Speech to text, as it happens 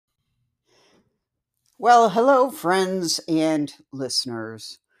Well, hello, friends and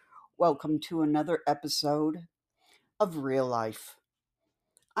listeners. Welcome to another episode of Real Life.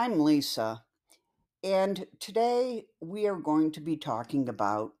 I'm Lisa, and today we are going to be talking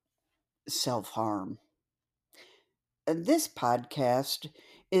about self harm. This podcast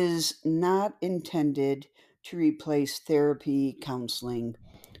is not intended to replace therapy, counseling,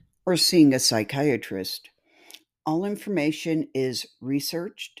 or seeing a psychiatrist. All information is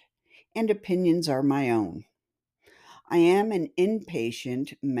researched, and opinions are my own. I am an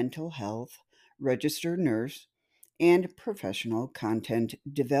inpatient mental health registered nurse and professional content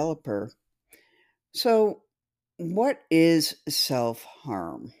developer. So, what is self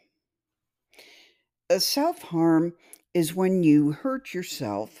harm? Self harm is when you hurt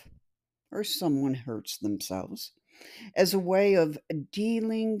yourself or someone hurts themselves as a way of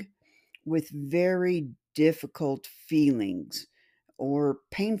dealing with very difficult feelings or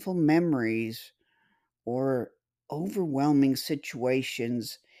painful memories or overwhelming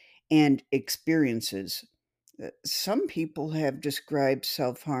situations and experiences. Some people have described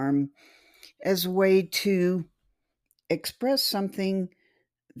self harm as a way to express something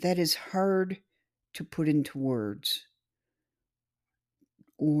that is hard to put into words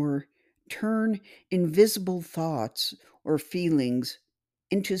or turn invisible thoughts or feelings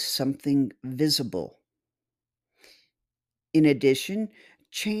into something visible. In addition,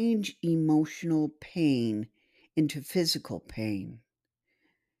 change emotional pain into physical pain.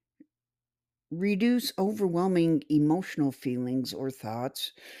 Reduce overwhelming emotional feelings or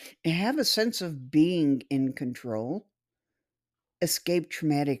thoughts, have a sense of being in control, escape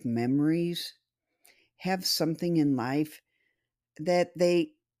traumatic memories, have something in life that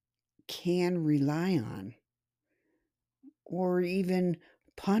they can rely on, or even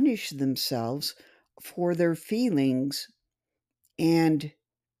punish themselves for their feelings and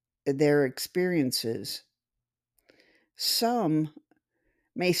their experiences. Some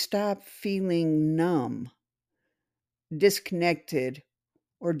may stop feeling numb, disconnected,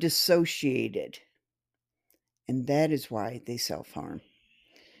 or dissociated. And that is why they self harm.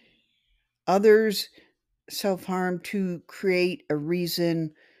 Others self harm to create a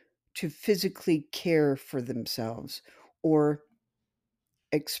reason to physically care for themselves or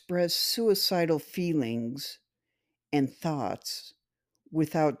express suicidal feelings and thoughts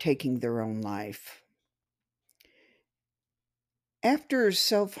without taking their own life. After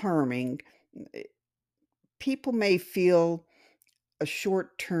self harming, people may feel a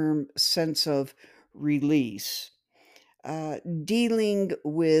short term sense of release. Dealing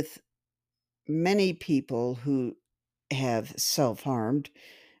with many people who have self harmed,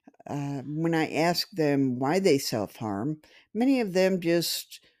 when I ask them why they self harm, many of them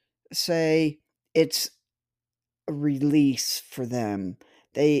just say it's a release for them.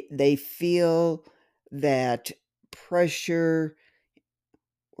 They feel that pressure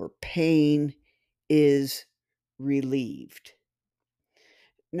or pain is relieved.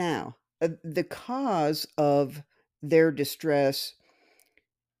 Now, the cause of their distress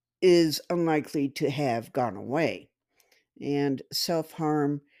is unlikely to have gone away. And self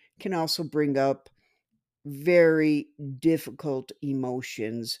harm can also bring up very difficult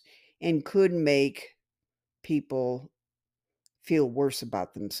emotions and could make people feel worse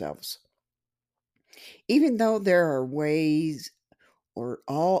about themselves. Even though there are ways or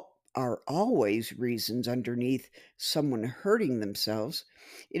all are always reasons underneath someone hurting themselves,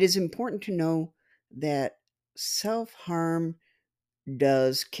 it is important to know that self harm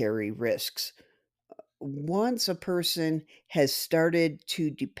does carry risks. Once a person has started to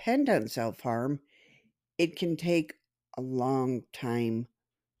depend on self harm, it can take a long time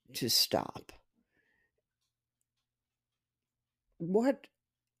to stop. What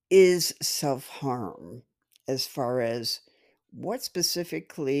is self harm as far as what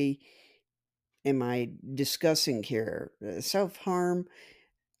specifically am I discussing here? Self harm,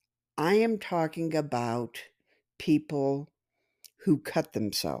 I am talking about people who cut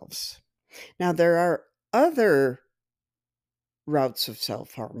themselves. Now, there are other routes of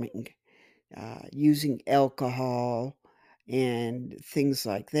self harming, using alcohol and things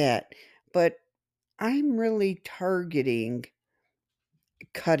like that, but I'm really targeting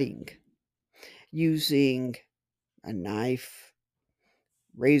cutting using a knife,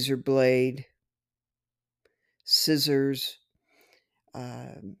 razor blade, scissors,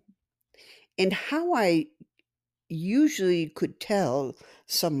 um, and how I usually could tell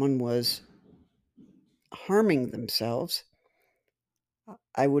someone was harming themselves.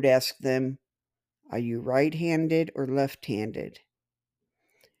 I would ask them, "Are you right handed or left handed?"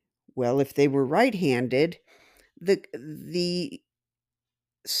 Well, if they were right handed, the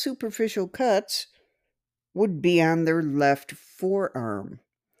superficial cuts would be on their left forearm.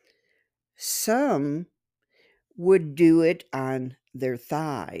 Some would do it on their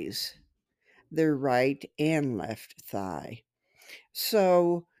thighs, their right and left thigh.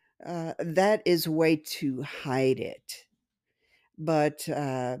 So that is a way to hide it. But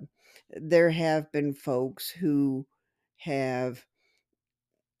there have been folks who have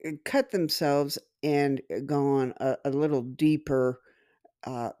cut themselves and gone a little deeper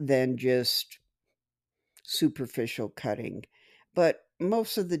than just superficial cutting. But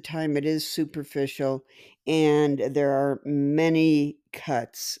most of the time it is superficial, and there are many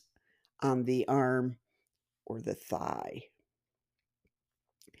cuts on the arm or the thigh.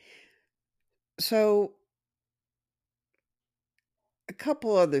 So, a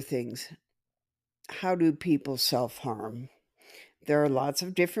couple other things. How do people self harm? There are lots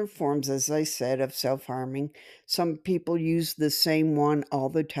of different forms, as I said, of self harming. Some people use the same one all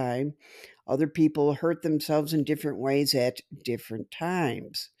the time. Other people hurt themselves in different ways at different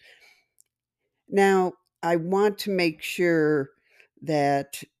times. Now, I want to make sure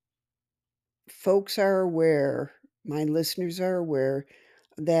that folks are aware, my listeners are aware,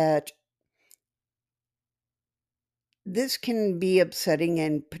 that this can be upsetting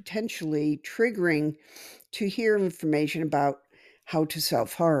and potentially triggering to hear information about how to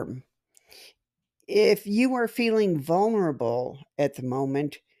self harm. If you are feeling vulnerable at the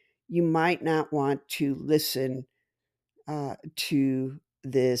moment, you might not want to listen to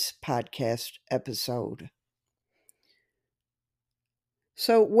this podcast episode.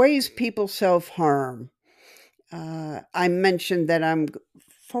 So, ways people self harm. I mentioned that I'm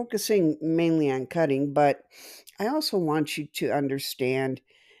focusing mainly on cutting, but I also want you to understand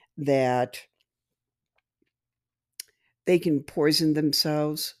that they can poison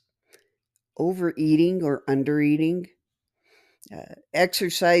themselves, overeating or undereating,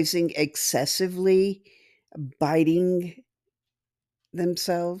 exercising excessively, biting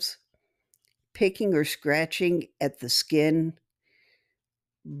themselves, picking or scratching at the skin,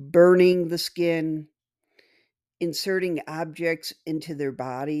 burning the skin, inserting objects into their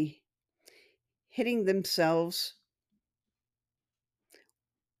body, hitting themselves,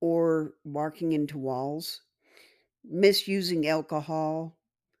 or walking into walls, misusing alcohol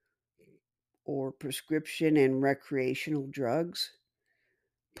or prescription and recreational drugs,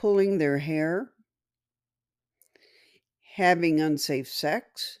 pulling their hair, having unsafe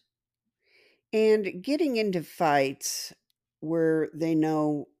sex, and getting into fights where they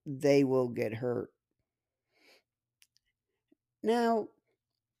know they will get hurt. Now,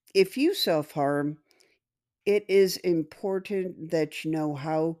 if you self harm, it is important that you know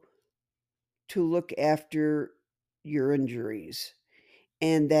how to look after your injuries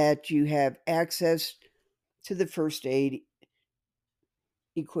and that you have access to the first aid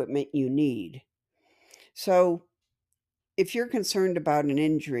equipment you need. So, if you're concerned about an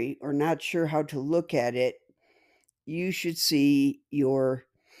injury or not sure how to look at it, you should see your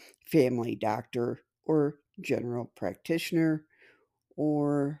family doctor or general practitioner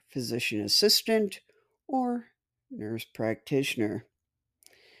or physician assistant or nurse practitioner.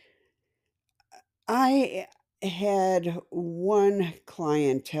 I had one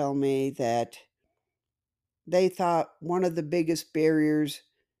client tell me that they thought one of the biggest barriers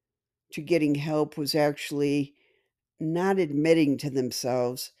to getting help was actually not admitting to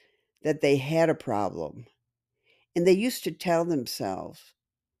themselves that they had a problem. And they used to tell themselves,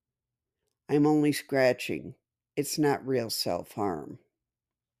 I'm only scratching. It's not real self harm.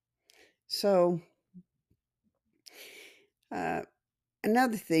 So, uh,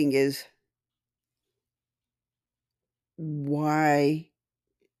 another thing is why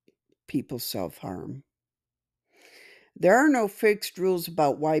people self harm. There are no fixed rules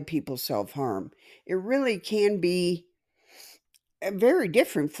about why people self harm. It really can be very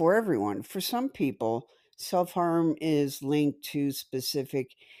different for everyone. For some people, self harm is linked to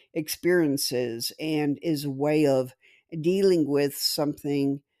specific experiences and is a way of dealing with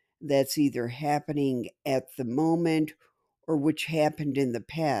something that's either happening at the moment or which happened in the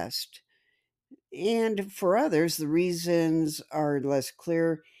past. And for others, the reasons are less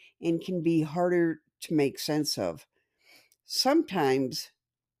clear and can be harder to make sense of. Sometimes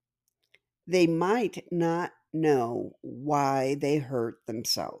they might not know why they hurt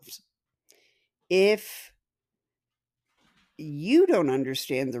themselves. If you don't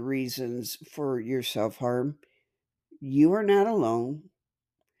understand the reasons for your self harm, you are not alone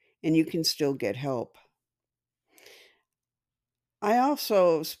and you can still get help. I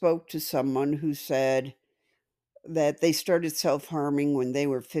also spoke to someone who said that they started self harming when they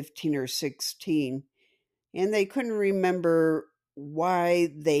were 15 or 16 and they couldn't remember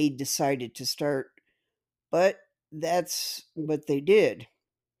why they decided to start but that's what they did.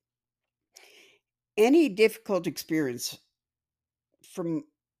 Any difficult experience, from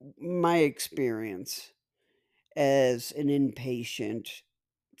my experience as an inpatient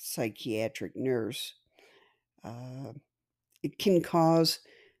psychiatric nurse, uh, it can cause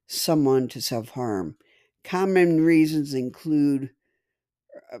someone to self harm. Common reasons include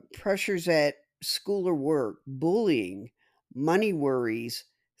pressures at school or work, bullying, money worries,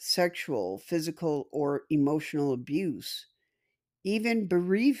 sexual, physical, or emotional abuse, even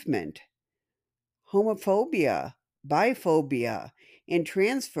bereavement, homophobia, biphobia, and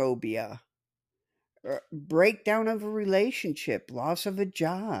transphobia, breakdown of a relationship, loss of a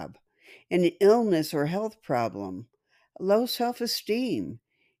job, an illness or health problem, low self esteem,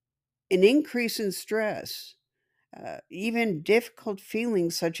 an increase in stress, even difficult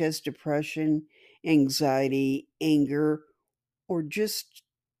feelings such as depression, anxiety, anger, or just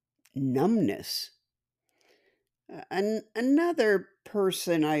numbness. Another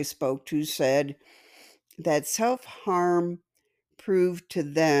person I spoke to said that self harm proved to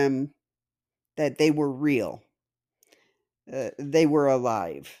them that they were real, they were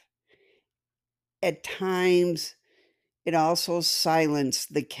alive. At times, it also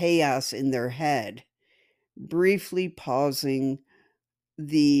silenced the chaos in their head, briefly pausing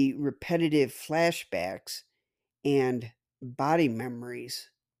the repetitive flashbacks and body memories.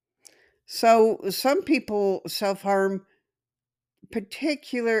 So, some people self harm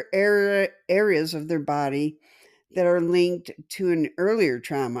particular areas of their body that are linked to an earlier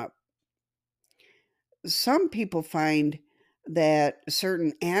trauma. Some people find that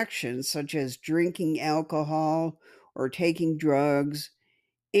certain actions, such as drinking alcohol or taking drugs,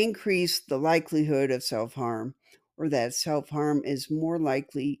 increase the likelihood of self harm, or that self harm is more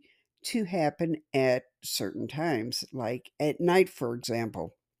likely to happen at certain times, like at night, for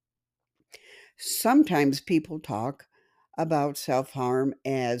example. Sometimes people talk about self harm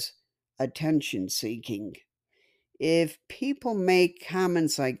as attention seeking. If people make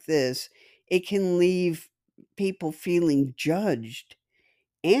comments like this, it can leave people feeling judged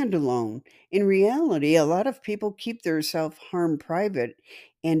and alone. In reality, a lot of people keep their self harm private,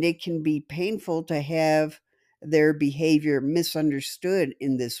 and it can be painful to have their behavior misunderstood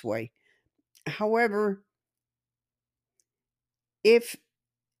in this way. However, if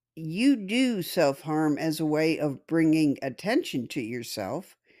you do self harm as a way of bringing attention to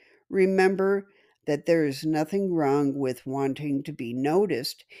yourself, remember that there is nothing wrong with wanting to be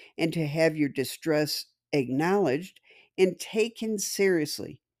noticed and to have your distress acknowledged and taken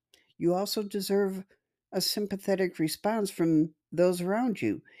seriously. You also deserve a sympathetic response from those around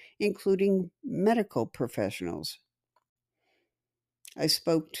you, including medical professionals. I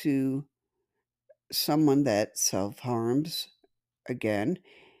spoke to someone that self harms again,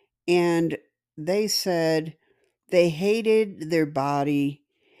 and they said they hated their body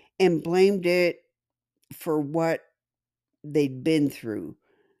and blamed it for what they'd been through.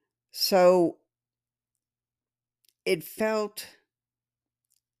 So it felt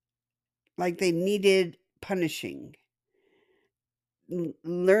like they needed punishing.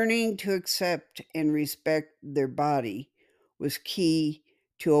 Learning to accept and respect their body was key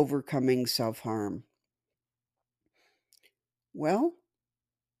to overcoming self harm. Well,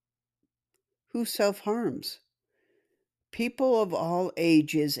 who self harms? People of all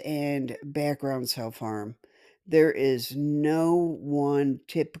ages and backgrounds self harm. There is no one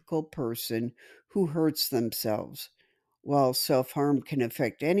typical person who hurts themselves. While self harm can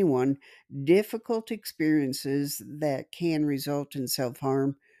affect anyone, difficult experiences that can result in self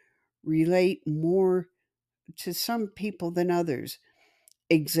harm relate more to some people than others.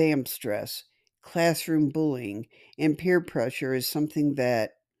 Exam stress, classroom bullying, and peer pressure is something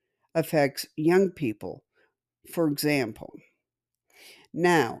that affects young people, for example.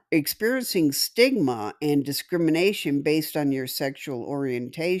 Now, experiencing stigma and discrimination based on your sexual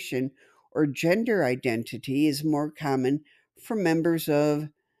orientation or gender identity is more common for members of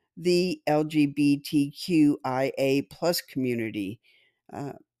the LGBTQIA plus community.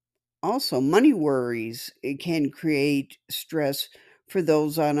 Uh, Also, money worries, it can create stress for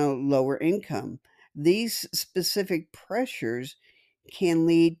those on a lower income. These specific pressures can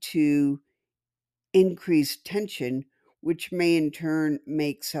lead to increased tension, which may in turn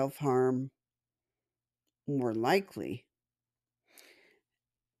make self harm more likely.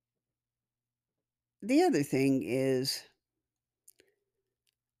 The other thing is,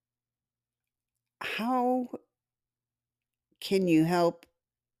 how can you help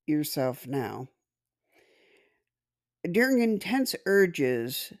yourself now? During intense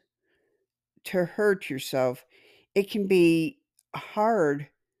urges to hurt yourself, it can be hard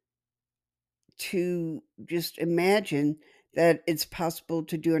to just imagine that it's possible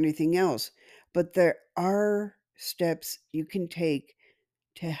to do anything else. But there are steps you can take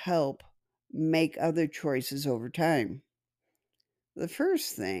to help make other choices over time. The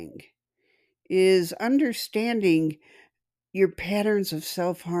first thing is understanding your patterns of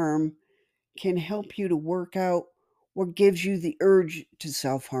self harm can help you to work out what gives you the urge to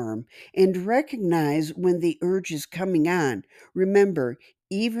self harm and recognize when the urge is coming on. Remember,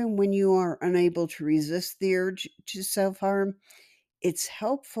 even when you are unable to resist the urge to self harm, it's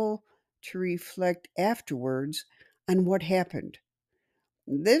helpful to reflect afterwards on what happened.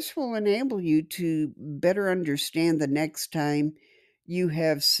 This will enable you to better understand the next time you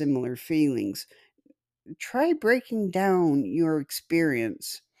have similar feelings. Try breaking down your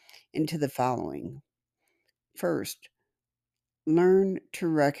experience into the following. First, learn to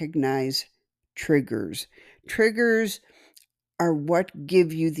recognize triggers. Triggers are what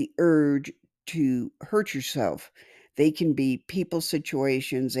give you the urge to hurt yourself. They can be people,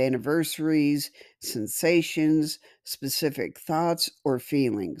 situations, anniversaries, sensations, specific thoughts, or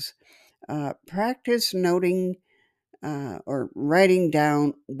feelings. Practice noting or writing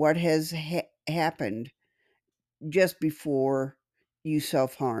down what has happened just before you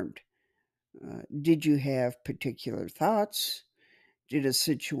self harmed. Did you have particular thoughts? Did a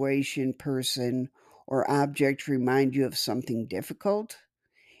situation, person, or object remind you of something difficult?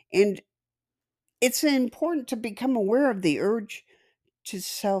 And it's important to become aware of the urge to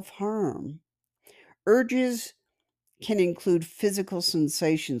self harm. Urges can include physical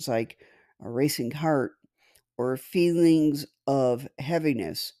sensations like a racing heart or feelings of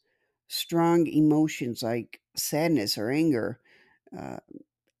heaviness, strong emotions like sadness or anger, uh,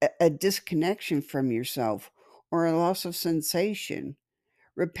 a disconnection from yourself, or a loss of sensation,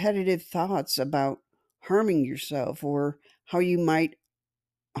 repetitive thoughts about harming yourself or how you might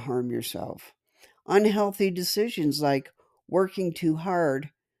harm yourself, unhealthy decisions like working too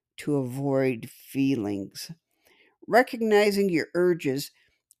hard to avoid feelings. Recognizing your urges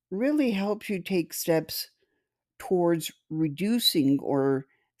really helps you take steps towards reducing or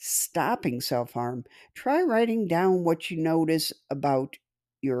stopping self harm. Try writing down what you notice about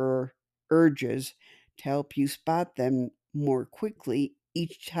your urges to help you spot them more quickly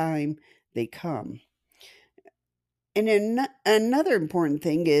each time they come. And another important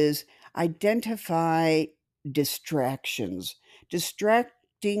thing is identify distractions.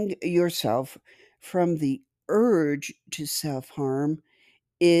 Distracting yourself from the urge to self harm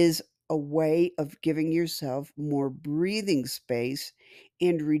is a way of giving yourself more breathing space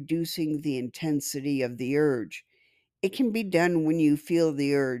and reducing the intensity of the urge. It can be done when you feel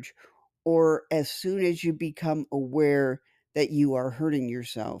the urge or as soon as you become aware that you are hurting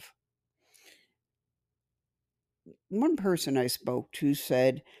yourself. One person I spoke to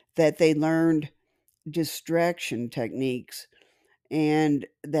said that they learned distraction techniques and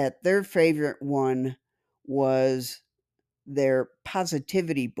that their favorite one was their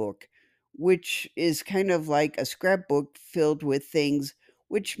positivity book, which is kind of like a scrapbook filled with things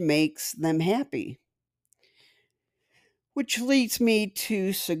which makes them happy. Which leads me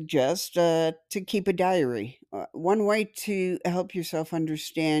to suggest to keep a diary. One way to help yourself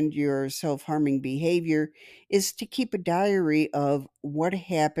understand your self harming behavior is to keep a diary of what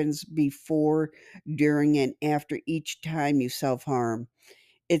happens before, during, and after each time you self harm.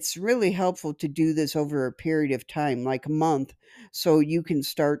 It's really helpful to do this over a period of time, like a month, so you can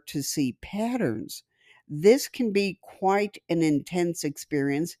start to see patterns. This can be quite an intense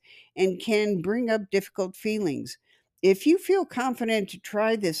experience and can bring up difficult feelings. If you feel confident to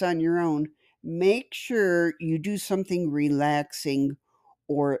try this on your own, make sure you do something relaxing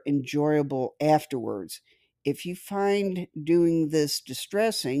or enjoyable afterwards. If you find doing this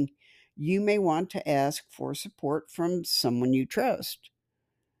distressing, you may want to ask for support from someone you trust.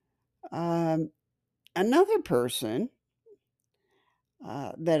 Um, Another person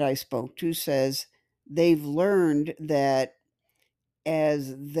that I spoke to says they've learned that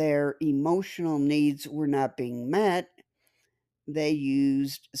as their emotional needs were not being met, they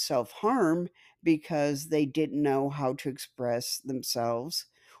used self harm because they didn't know how to express themselves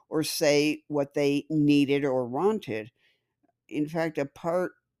or say what they needed or wanted. In fact, a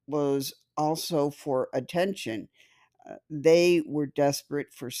part was also for attention. They were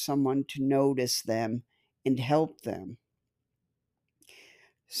desperate for someone to notice them and help them.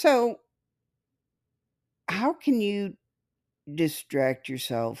 So, how can you distract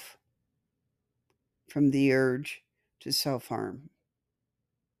yourself from the urge to self harm?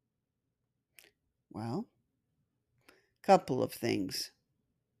 Well, couple of things.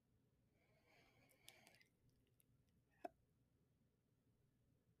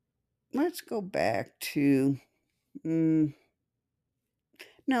 let's go back to. Mm,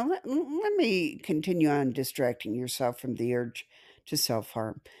 Now, let me continue on distracting yourself from the urge to self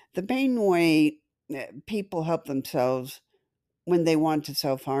harm. The main way people help themselves when they want to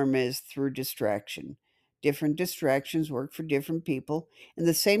self harm is through distraction. Different distractions work for different people, and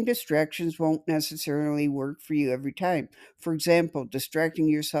the same distractions won't necessarily work for you every time. For example, distracting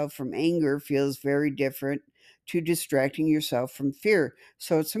yourself from anger feels very different to distracting yourself from fear.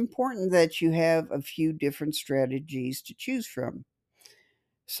 So it's important that you have a few different strategies to choose from.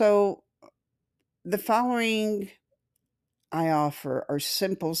 So, the following I offer are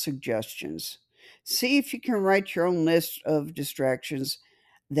simple suggestions. See if you can write your own list of distractions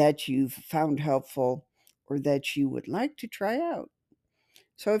that you've found helpful or that you would like to try out.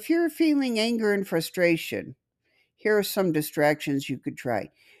 So, if you're feeling anger and frustration, here are some distractions you could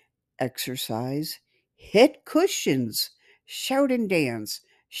try: exercise, hit cushions, shout and dance,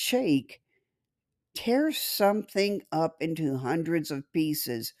 shake, tear something up into hundreds of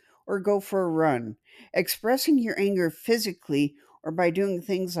pieces, or go for a run. Expressing your anger physically or by doing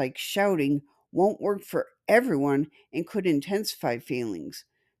things like shouting won't work for everyone and could intensify feelings.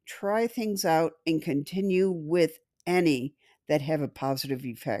 Try things out and continue with any that have a positive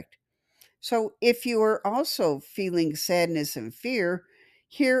effect. So, if you are also feeling sadness and fear,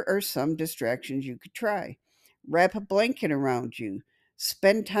 here are some distractions you could try: wrap a blanket around you,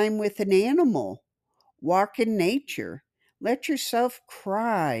 spend time with an animal, walk in nature, let yourself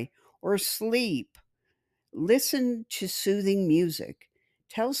cry or sleep, listen to soothing music,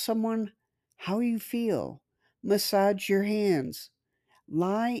 tell someone how you feel, massage your hands,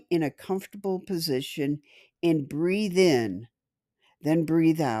 lie in a comfortable position and breathe in, then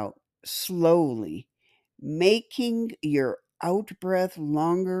breathe out slowly, making your out breath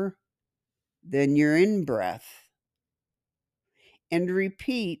longer than your in breath. And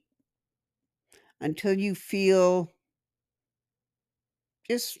repeat until you feel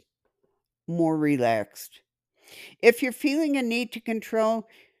just more relaxed. If you're feeling a need to control,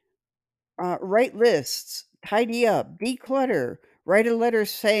 write lists, tidy up, declutter, write a letter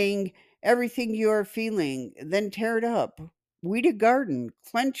saying everything you are feeling, then tear it up. Weed a garden,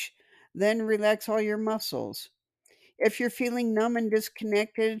 clench, then relax all your muscles. If you're feeling numb and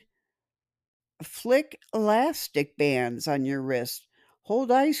disconnected, flick elastic bands on your wrist,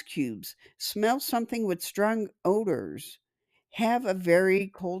 hold ice cubes, smell something with strong odors, have a very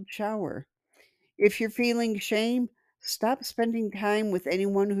cold shower. If you're feeling shame, stop spending time with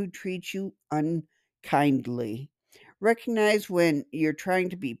anyone who treats you unkindly. Recognize when you're trying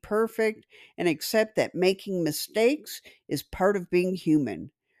to be perfect and accept that making mistakes is part of being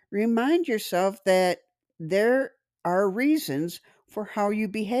human. Remind yourself that there are reasons for how you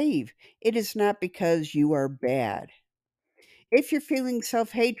behave. It is not because you are bad. If you're feeling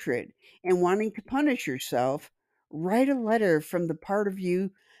self hatred and wanting to punish yourself, write a letter from the part of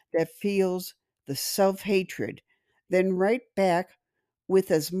you that feels the self hatred. Then write back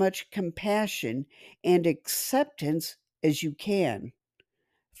with as much compassion and acceptance as you can.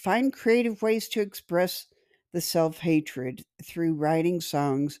 Find creative ways to express the self hatred through writing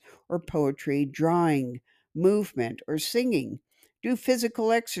songs or poetry, drawing, movement, or singing. Do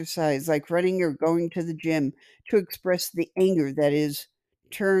physical exercise like running or going to the gym to express the anger that is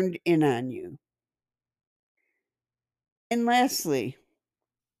turned in on you. And lastly,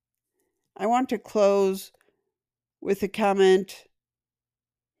 I want to close with a comment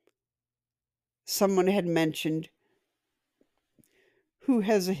someone had mentioned who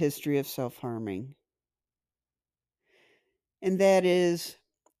has a history of self harming, and that is,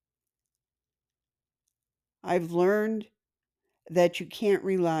 I've learned that you can't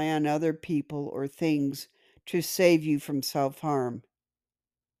rely on other people or things to save you from self harm.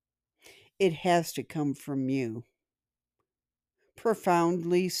 It has to come from you.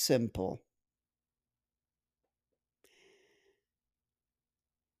 Profoundly simple.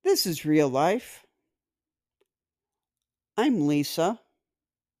 This is real life. I'm Lisa.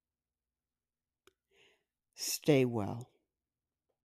 Stay well.